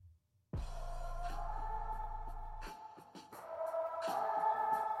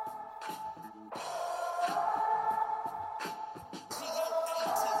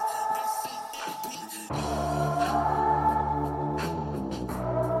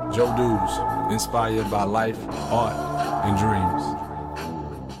Joe Dudes, inspired by life, art, and dreams.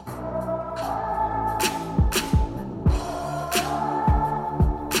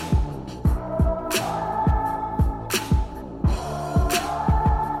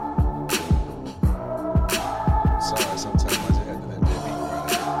 Sorry, sometimes I just had to let that beat ride.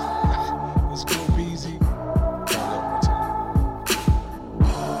 Let's go, BZ. Turn it up one time.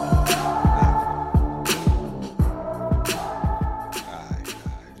 Alright,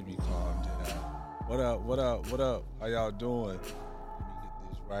 let me calm that out. What up? How y'all doing? Let me get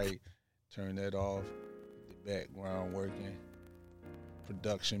this right. Turn that off. Get the background working.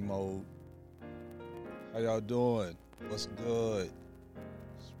 Production mode. How y'all doing? What's good?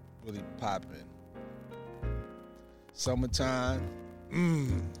 It's really popping. Summertime.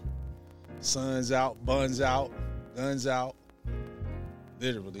 Sun's out, buns out, guns out.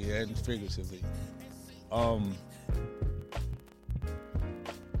 Literally and figuratively.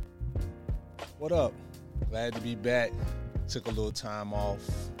 What up? Glad to be back. Took a little time off.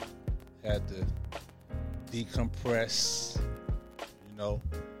 Had to decompress,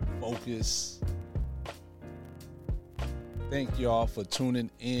 focus. Thank y'all for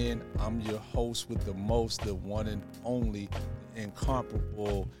tuning in. I'm your host with the most, the one and only, the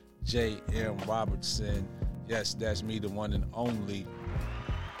incomparable J.M. Robertson. Yes, that's me, the one and only.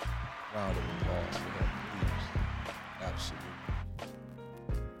 Round of applause for that, please. Absolutely.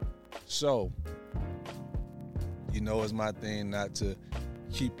 So, it's my thing not to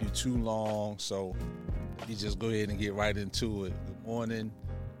keep you too long, so let me just go ahead and get right into it. Good morning,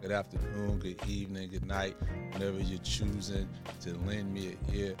 good afternoon, good evening, good night, whenever you're choosing to lend me an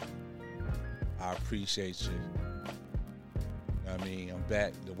ear. I appreciate you. I'm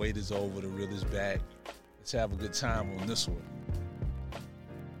back. The wait is over. The real is back. Let's have a good time on this one.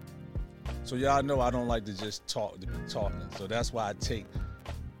 So y'all know I don't like to just talk to be talking. So that's why I take,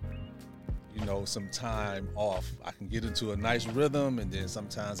 some time off. I can get into a nice rhythm, and then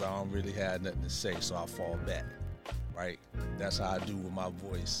sometimes I don't really have nothing to say, so I fall back, right? That's how I do with my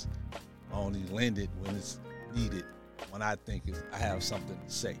voice. I only lend it when it's needed, when I think I have something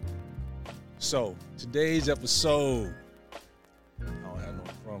to say. So, today's episode, I don't have no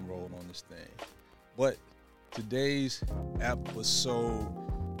drum roll on this thing, but today's episode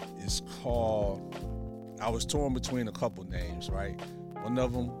is called, I was torn between a couple names, right? One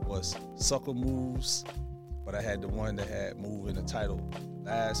of them was Sucker Moves, but I had the one that had Move in the title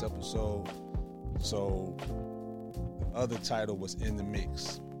last episode. So the other title was In the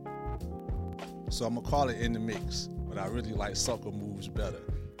Mix. So I'm going to call it In the Mix, but I really like Sucker Moves better.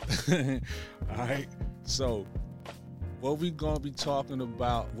 All right. So what we are going to be talking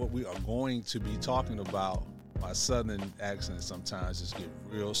about, my southern accent sometimes just get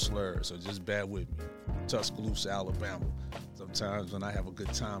real slurred, so just bear with me. Tuscaloosa, Alabama. Sometimes when I have a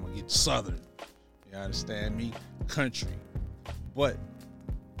good time, I get southern. You understand me? Country. But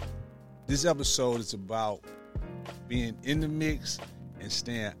this episode is about being in the mix and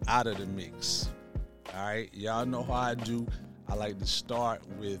staying out of the mix. All right? Y'all know how I do. I like to start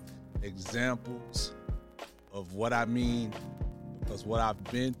with examples of what I mean, because what I've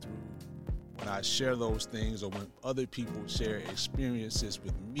been through, when I share those things, or when other people share experiences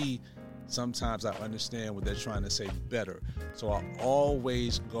with me, sometimes I understand what they're trying to say better. So I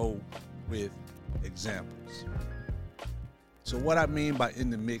always go with examples. So what I mean by in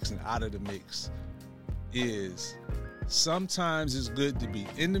the mix and out of the mix is sometimes it's good to be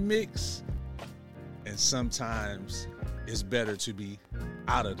in the mix, and sometimes it's better to be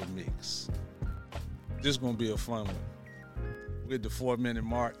out of the mix. This is going to be a fun one. We're at the 4-minute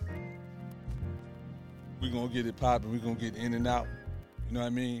mark. We're going to get it popping. We're going to get in and out. You know what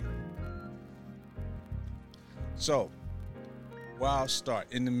I mean? So, where I'll start,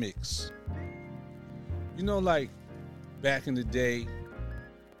 in the mix. Like back in the day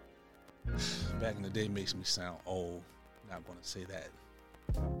makes me sound old. Not going to say that.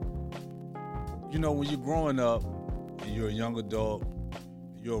 When you're growing up and you're a young adult,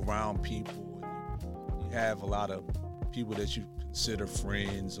 you're around people, and you have a lot of people that you consider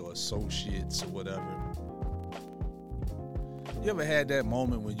friends or associates or whatever. You ever had that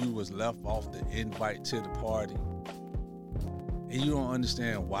moment when you was left off the invite to the party and you don't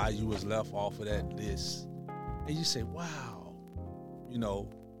understand why you was left off of that list? And you say, wow.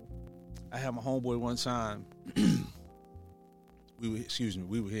 I had my homeboy one time. We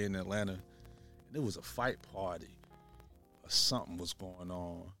were here in Atlanta, and it was a fight party. Or something was going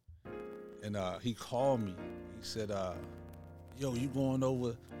on. And he called me. He said, yo, you going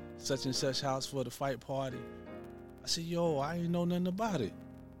over such and such house for the fight party? I said, yo, I ain't know nothing about it.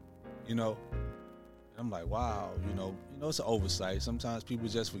 And I'm like, wow, it's an oversight. Sometimes people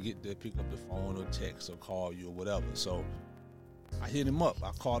just forget to pick up the phone or text or call you or whatever. So I hit him up.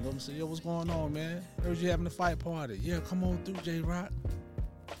 I called him and said, yo, what's going on, man? Heard you having a fight party. Yeah, come on through, J-Rock.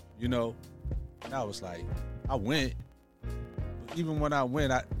 And I was like, I went. But even when I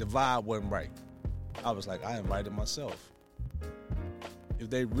went, the vibe wasn't right. I was like, I invited myself. If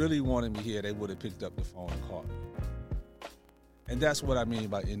they really wanted me here, they would have picked up the phone and called me. And that's what I mean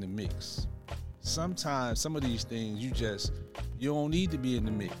by in the mix. Sometimes some of these things you don't need to be in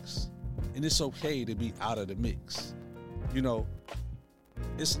the mix. And it's okay to be out of the mix.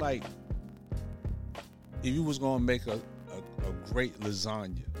 It's like if you was gonna make a great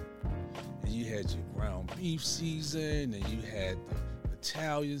lasagna and you had your ground beef season and you had the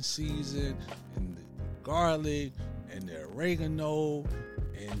Italian season and the garlic and the oregano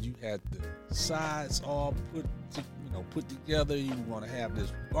and you had the sides all put together. You want to have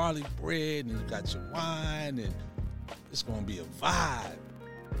this garlic bread and you got your wine and it's going to be a vibe.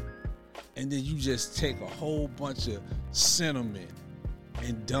 And then you just take a whole bunch of cinnamon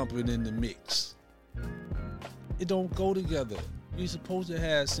and dump it in the mix. It don't go together. You're supposed to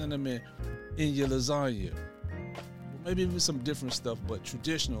have cinnamon in your lasagna. Maybe with some different stuff, but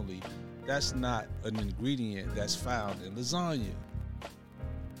traditionally, that's not an ingredient that's found in lasagna.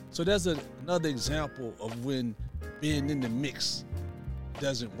 So there's another example of when being in the mix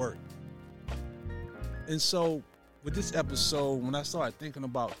doesn't work. And so with this episode, when I started thinking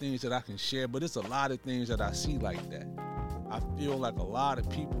about things that I can share, but it's a lot of things that I see like that. I feel like a lot of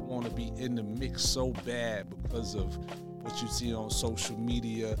people want to be in the mix so bad because of what you see on social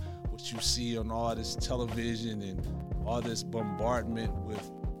media, what you see on all this television and all this bombardment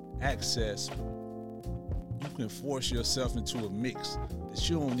with access. You can force yourself into a mix that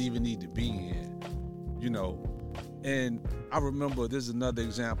you don't even need to be in, And I remember, there's another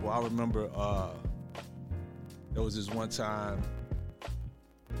example. I remember there was this one time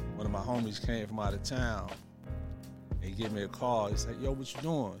one of my homies came from out of town. He gave me a call. He's like, yo, what you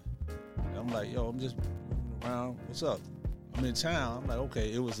doing? And I'm like, yo, I'm just moving around. What's up? I'm in town. I'm like,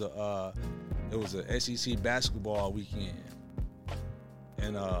 okay. It was a SEC basketball weekend.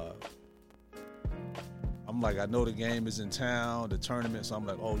 And I'm like, I know the game is in town, the tournament. So I'm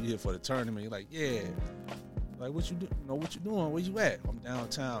like, oh, you here for the tournament? You're like, yeah. Like, what you do? What you doing? Where you at? I'm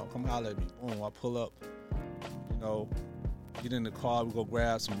downtown. Come holler at me. Boom. I pull up. Get in the car. We go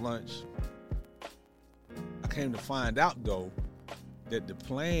grab some lunch. I came to find out though that the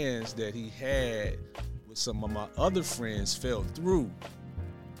plans that he had with some of my other friends fell through.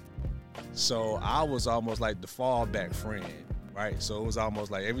 So I was almost like the fallback friend, right? So it was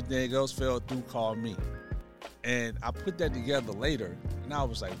almost like everything else fell through, called me. And I put that together later, and I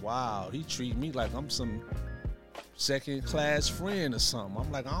was like, wow, he treated me like I'm some second-class friend or something.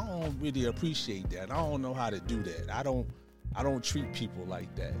 I'm like, I don't really appreciate that. I don't know how to do that. I don't treat people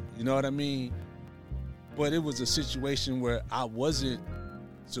like that. You know what I mean? But it was a situation where I wasn't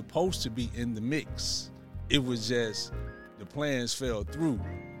supposed to be in the mix. It was just the plans fell through.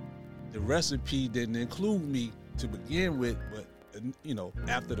 The recipe didn't include me to begin with, but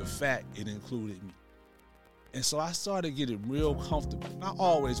after the fact, it included me. And so I started getting real comfortable. And I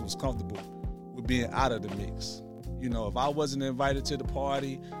always was comfortable with being out of the mix. If I wasn't invited to the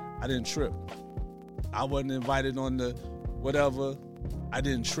party, I didn't trip. I wasn't invited on the whatever, I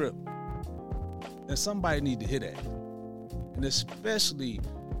didn't trip. And somebody need to hear that. And especially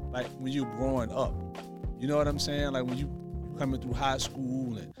like when you're growing up. You know what I'm saying? Like when you coming through high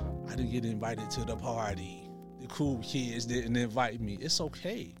school and I didn't get invited to the party. The cool kids didn't invite me. It's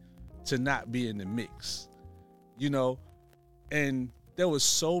okay to not be in the mix. And there was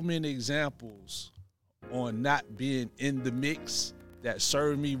so many examples on not being in the mix that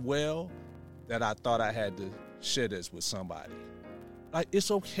served me well that I thought I had to share this with somebody. Like,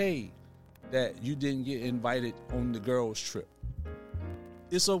 it's okay that you didn't get invited on the girls' trip.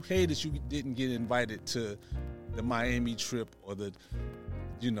 It's okay that you didn't get invited to the Miami trip or the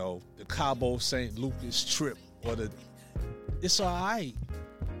Cabo St. Lucas trip it's all right.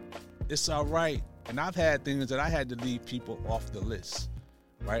 It's all right. And I've had things that I had to leave people off the list,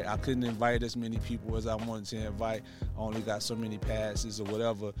 right? I couldn't invite as many people as I wanted to invite. I only got so many passes or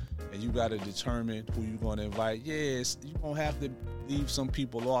whatever, and you got to determine who you're going to invite. Yes, you're going to have to leave some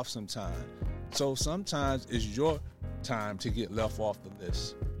people off sometime. So sometimes it's your time to get left off the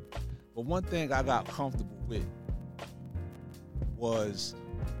list. But one thing I got comfortable with was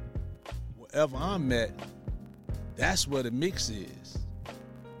wherever I'm at, that's where the mix is.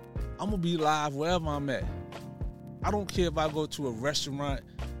 I'm going to be live wherever I'm at. I don't care if I go to a restaurant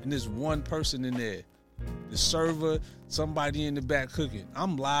and there's one person in there, the server, somebody in the back cooking.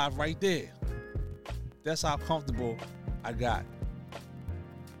 I'm live right there. That's how comfortable I got.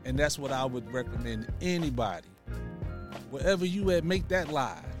 And that's what I would recommend to anybody. Wherever you at, make that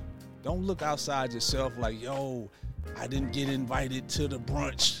live. Don't look outside yourself like, yo, I didn't get invited to the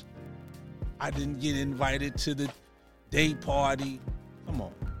brunch. I didn't get invited to the day party. Come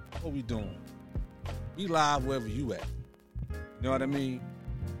on, what we doing? Be live wherever you at. You know what I mean?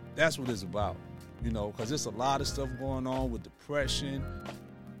 That's what it's about, you know, because there's a lot of stuff going on with depression,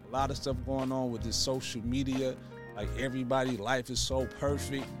 a lot of stuff going on with this social media. Like, everybody's life is so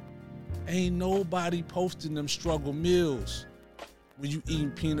perfect. Ain't nobody posting them struggle meals when you eating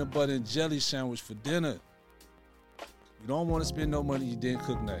peanut butter and jelly sandwich for dinner. You don't want to spend no money, you didn't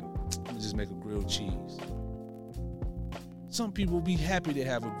cook nothing. You just make a grilled cheese. Some people be happy to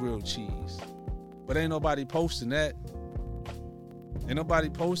have a grilled cheese, but ain't nobody posting that. Ain't nobody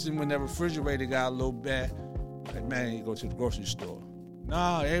posting when their refrigerator got a little bad. Like, man, you go to the grocery store.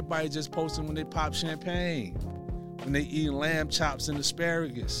 Nah, everybody just posting when they pop champagne, when they eat lamb chops and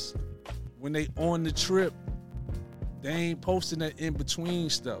asparagus, when they on the trip. They ain't posting that in-between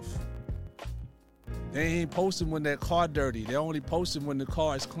stuff. They ain't posting when their car dirty. They only posting when the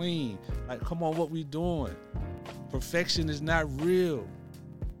car is clean. Like, come on, what we doing? Perfection is not real.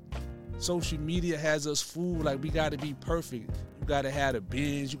 Social media has us fooled like we got to be perfect. You got to have the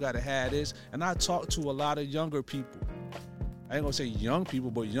Benz, you got to have this. And I talk to a lot of younger people. I ain't going to say young people,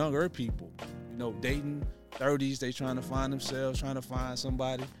 but younger people. You know, dating, 30s, they trying to find themselves, trying to find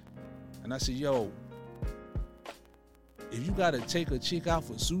somebody. And I say, yo, if you got to take a chick out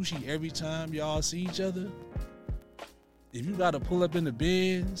for sushi every time y'all see each other, if you got to pull up in the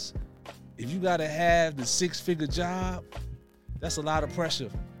Benz, if you got to have the 6-figure job, that's a lot of pressure.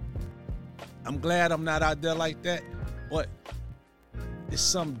 I'm glad I'm not out there like that, but it's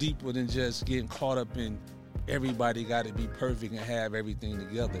something deeper than just getting caught up in everybody got to be perfect and have everything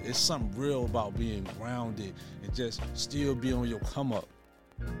together. It's something real about being grounded and just still be on your come up.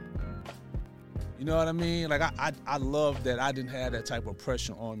 You know what I mean? Like, I love that I didn't have that type of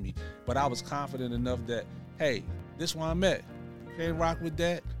pressure on me, but I was confident enough that, hey, this where I'm at. You can't rock with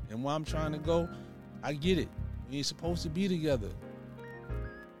that, and where I'm trying to go, I get it. We ain't supposed to be together.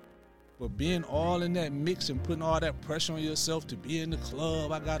 But being all in that mix and putting all that pressure on yourself to be in the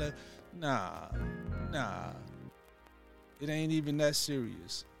club, nah. It ain't even that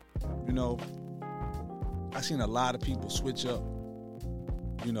serious. You know, I seen a lot of people switch up.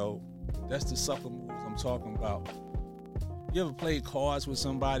 You know, that's the sucker moves I'm talking about. You ever played cards with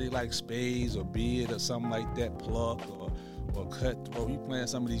somebody like spades or bid or something like that, pluck or cutthroat? You playing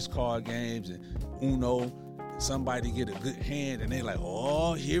some of these card games and Uno, and somebody get a good hand and they like,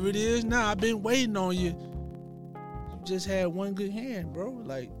 oh, here it is now. I've been waiting on you. You just had one good hand, bro.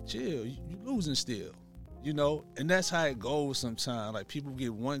 Like, chill. You losing still. You know, and that's how it goes sometimes. Like, people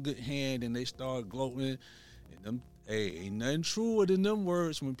get one good hand and they start gloating, and them, hey, ain't nothing truer than them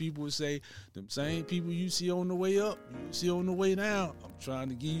words when people say, them same people you see on the way up, you see on the way down. I'm trying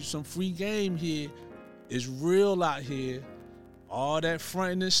to give you some free game here. It's real out here. All that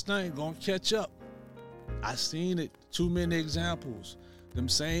fronting and stunting gonna catch up. I seen it. Too many examples. Them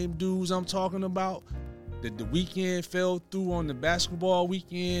same dudes I'm talking about, that the weekend fell through on the basketball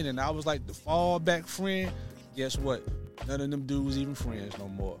weekend and I was like the fallback friend. Guess what? None of them dudes even friends no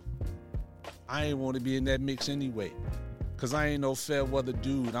more. I ain't want to be in that mix anyway, because I ain't no fair weather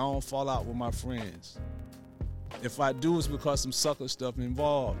dude. I don't fall out with my friends. If I do, it's because some sucker stuff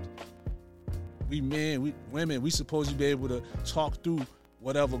involved. We men, we women, we supposed to be able to talk through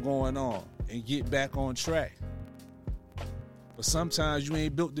whatever going on and get back on track. But sometimes you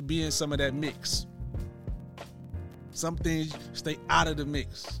ain't built to be in some of that mix. Some things stay out of the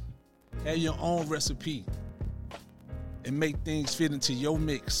mix. Have your own recipe and make things fit into your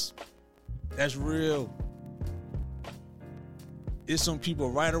mix. That's real. There's some people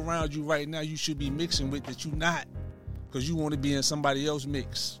right around you right now you should be mixing with that you not, because you want to be in somebody else's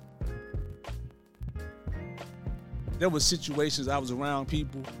mix. There were situations I was around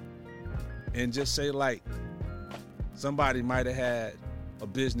people and just say like somebody might have had a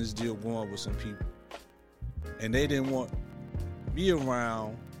business deal going with some people and they didn't want me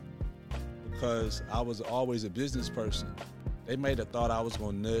around because I was always a business person. They might have thought I was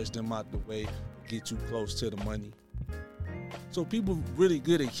going to nudge them out the way, get too close to the money. So people really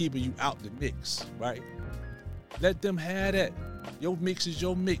good at keeping you out the mix, right? Let them have that. Your mix is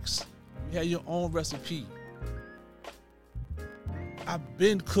your mix. You have your own recipe. I've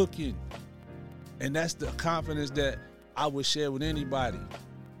been cooking, and that's the confidence that I would share with anybody.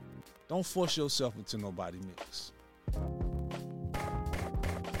 Don't force yourself into nobody's mix.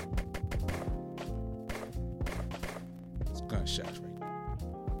 It's gunshots right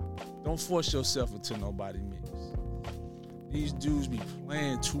now. Don't force yourself into nobody mix. These dudes be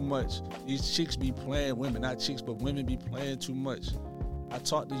playing too much. These chicks be playing, women, not chicks, but women be playing too much. I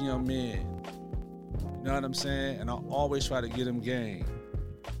talk to young men, you know what I'm saying? And I always try to get them game.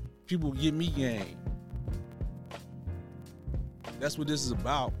 People give me game. That's what this is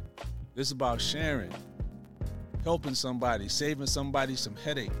about. This is about sharing, helping somebody, saving somebody some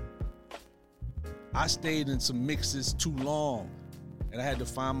headache. I stayed in some mixes too long, and I had to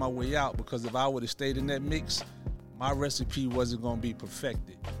find my way out, because if I would have stayed in that mix, my recipe wasn't going to be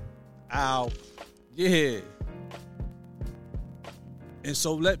perfected. Yeah. And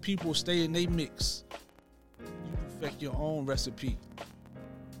so let people stay in their mix. You perfect your own recipe.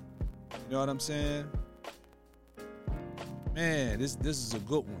 You know what I'm saying? Man, this is a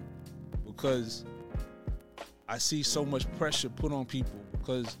good one, because I see so much pressure put on people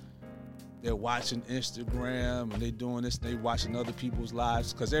because they're watching Instagram and they doing this, they watching other people's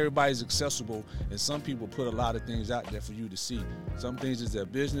lives, because everybody's accessible, and some people put a lot of things out there for you to see. Some things is their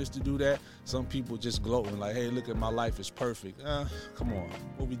business to do that. Some people just gloating like, hey, look at my life, it's perfect. Come on,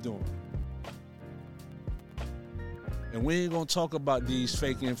 what we doing? And we ain't gonna talk about these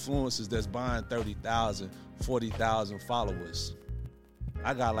fake influencers that's buying 30,000, 40,000 followers.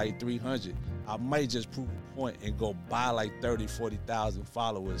 I got like 300. I might just prove a point and go buy like 30, 40,000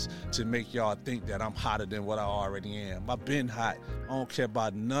 followers to make y'all think that I'm hotter than what I already am. I've been hot. I don't care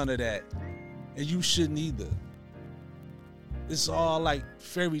about none of that. And you shouldn't either. It's all like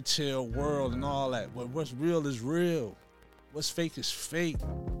fairy tale world and all that. But what's real is real. What's fake is fake.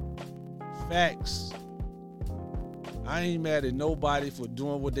 Facts. I ain't mad at nobody for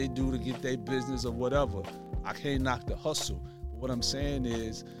doing what they do to get their business or whatever. I can't knock the hustle. What I'm saying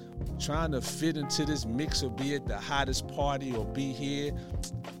is, trying to fit into this mix or be at the hottest party or be here,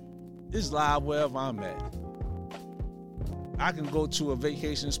 it's live wherever I'm at. I can go to a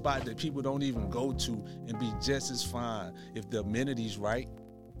vacation spot that people don't even go to and be just as fine if the amenities right.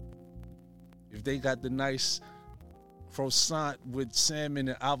 If they got the nice croissant with salmon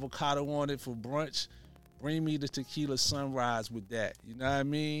and avocado on it for brunch, bring me the tequila sunrise with that. You know what I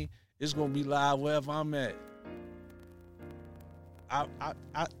mean? It's gonna be live wherever I'm at. I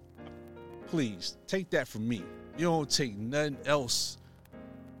please take that from me. You don't take nothing else.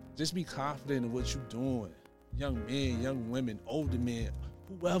 Just be confident in what you're doing. Young men, young women, older men,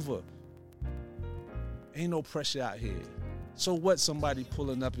 whoever. Ain't no pressure out here. So what somebody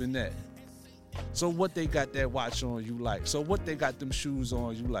pulling up in that? So what they got that watch on you like? So what they got them shoes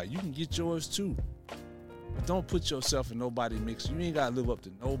on you like? You can get yours too. But don't put yourself in nobody's mix. You ain't gotta live up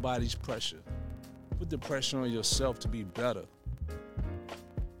to nobody's pressure. Put the pressure on yourself to be better,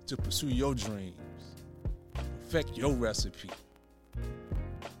 to pursue your dreams, perfect your recipe.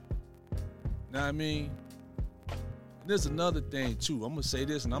 Know what I mean? And there's another thing too. I'm gonna say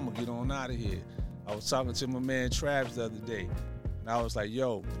this and I'm gonna get on out of here. I was talking to my man Travis the other day, and I was like,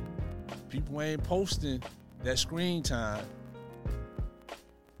 yo, people ain't posting that screen time.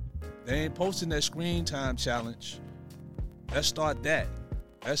 They ain't posting that screen time challenge. Let's start that.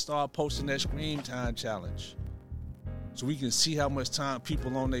 Let's start posting that screen time challenge, so we can see how much time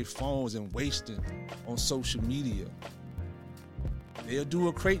people on their phones and wasting on social media. They'll do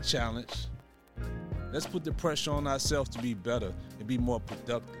a crate challenge. Let's put the pressure on ourselves to be better and be more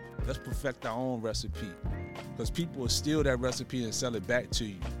productive. Let's perfect our own recipe, because people will steal that recipe and sell it back to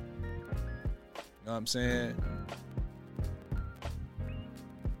you. You know what I'm saying?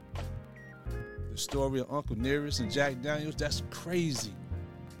 The story of Uncle Nearest and Jack Daniels, that's crazy.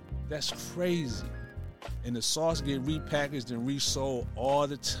 That's crazy. And the sauce get repackaged and resold all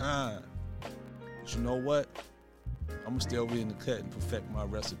the time. But you know what? I'm gonna stay over in the cut and perfect my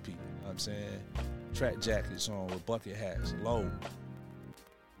recipe. You know what I'm saying? Track jackets on with bucket hats, low.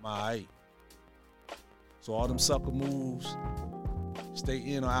 My. So all them sucker moves, stay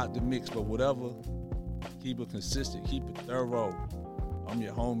in or out the mix, but whatever, keep it consistent, keep it thorough. I'm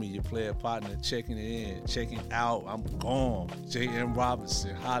your homie, your player partner, checking in, checking out. I'm gone. J.M.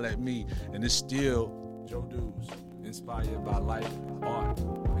 Robinson, holla at me. And it's still Joe Dudes, inspired by life, art,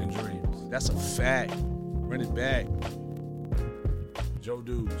 and dreams. That's a fact. Run it back. Joe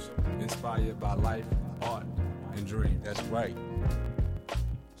Dudes, inspired by life, art, and dreams. That's right.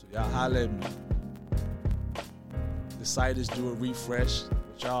 So y'all holla at me. The site is do a refresh.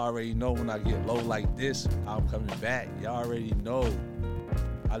 But y'all already know when I get low like this, I'm coming back. Y'all already know.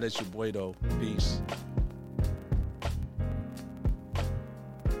 I'll let your boy though. Peace.